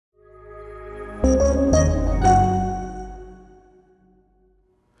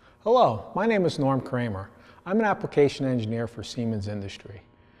Hello, my name is Norm Kramer. I'm an application engineer for Siemens Industry.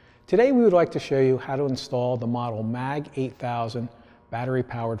 Today we would like to show you how to install the model MAG 8000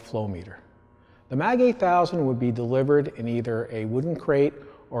 battery-powered flow meter. The MAG 8000 would be delivered in either a wooden crate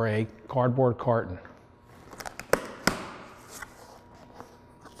or a cardboard carton.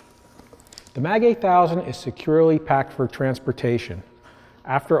 The MAG 8000 is securely packed for transportation.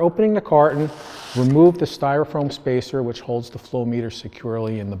 After opening the carton, remove the styrofoam spacer which holds the flow meter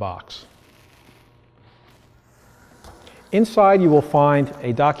securely in the box. Inside you will find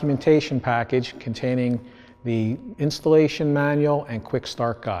a documentation package containing the installation manual and quick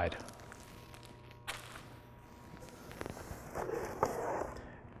start guide.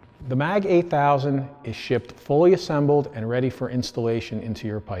 The MAG 8000 is shipped fully assembled and ready for installation into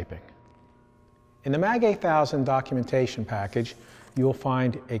your piping. In the MAG 8000 documentation package, you will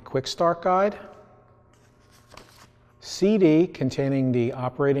find a quick start guide, CD containing the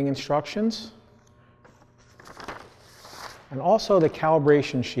operating instructions, and also the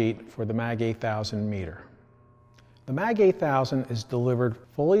calibration sheet for the MAG 8000 meter. The MAG 8000 is delivered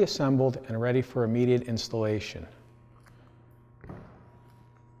fully assembled and ready for immediate installation.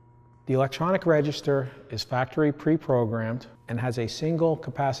 The electronic register is factory pre-programmed and has a single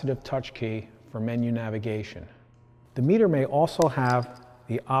capacitive touch key for menu navigation. The meter may also have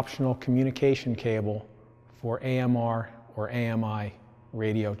the optional communication cable for AMR or AMI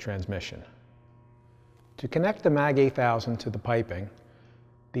radio transmission. To connect the MAG 8000 to the piping,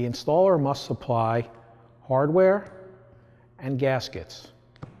 the installer must supply hardware and gaskets.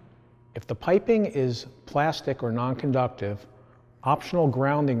 If the piping is plastic or non-conductive, optional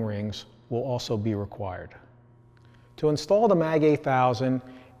grounding rings will also be required. To install the MAG 8000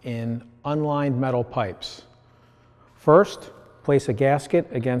 in unlined metal pipes, first, place a gasket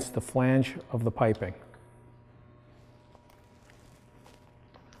against the flange of the piping.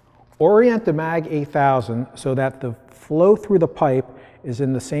 Orient the MAG 8000 so that the flow through the pipe is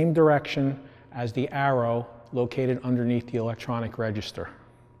in the same direction as the arrow located underneath the electronic register.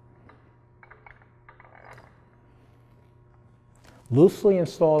 Loosely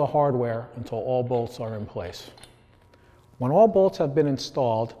install the hardware until all bolts are in place. When all bolts have been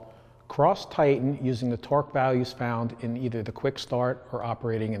installed, cross-tighten using the torque values found in either the quick start or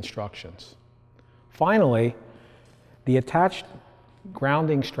operating instructions. Finally, the attached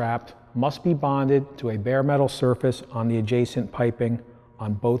grounding strap must be bonded to a bare metal surface on the adjacent piping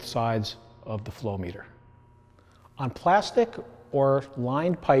on both sides of the flow meter. On plastic or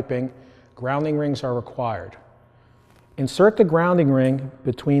lined piping, grounding rings are required. Insert the grounding ring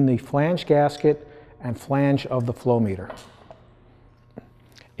between the flange gasket and flange of the flow meter.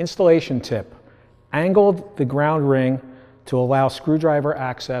 Installation tip: angle the ground ring to allow screwdriver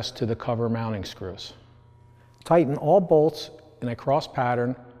access to the cover mounting screws. Tighten all bolts in a cross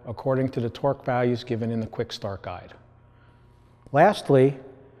pattern according to the torque values given in the quick start guide. Lastly,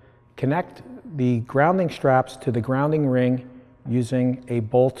 connect the grounding straps to the grounding ring using a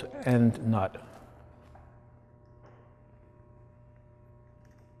bolt and nut.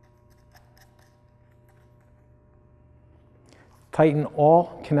 Tighten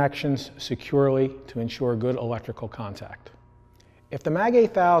all connections securely to ensure good electrical contact. If the MAG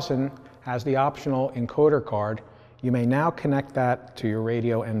 8000 has the optional encoder card, you may now connect that to your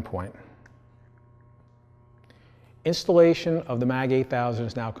radio endpoint. Installation of the MAG 8000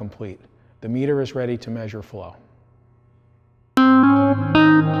 is now complete. The meter is ready to measure flow.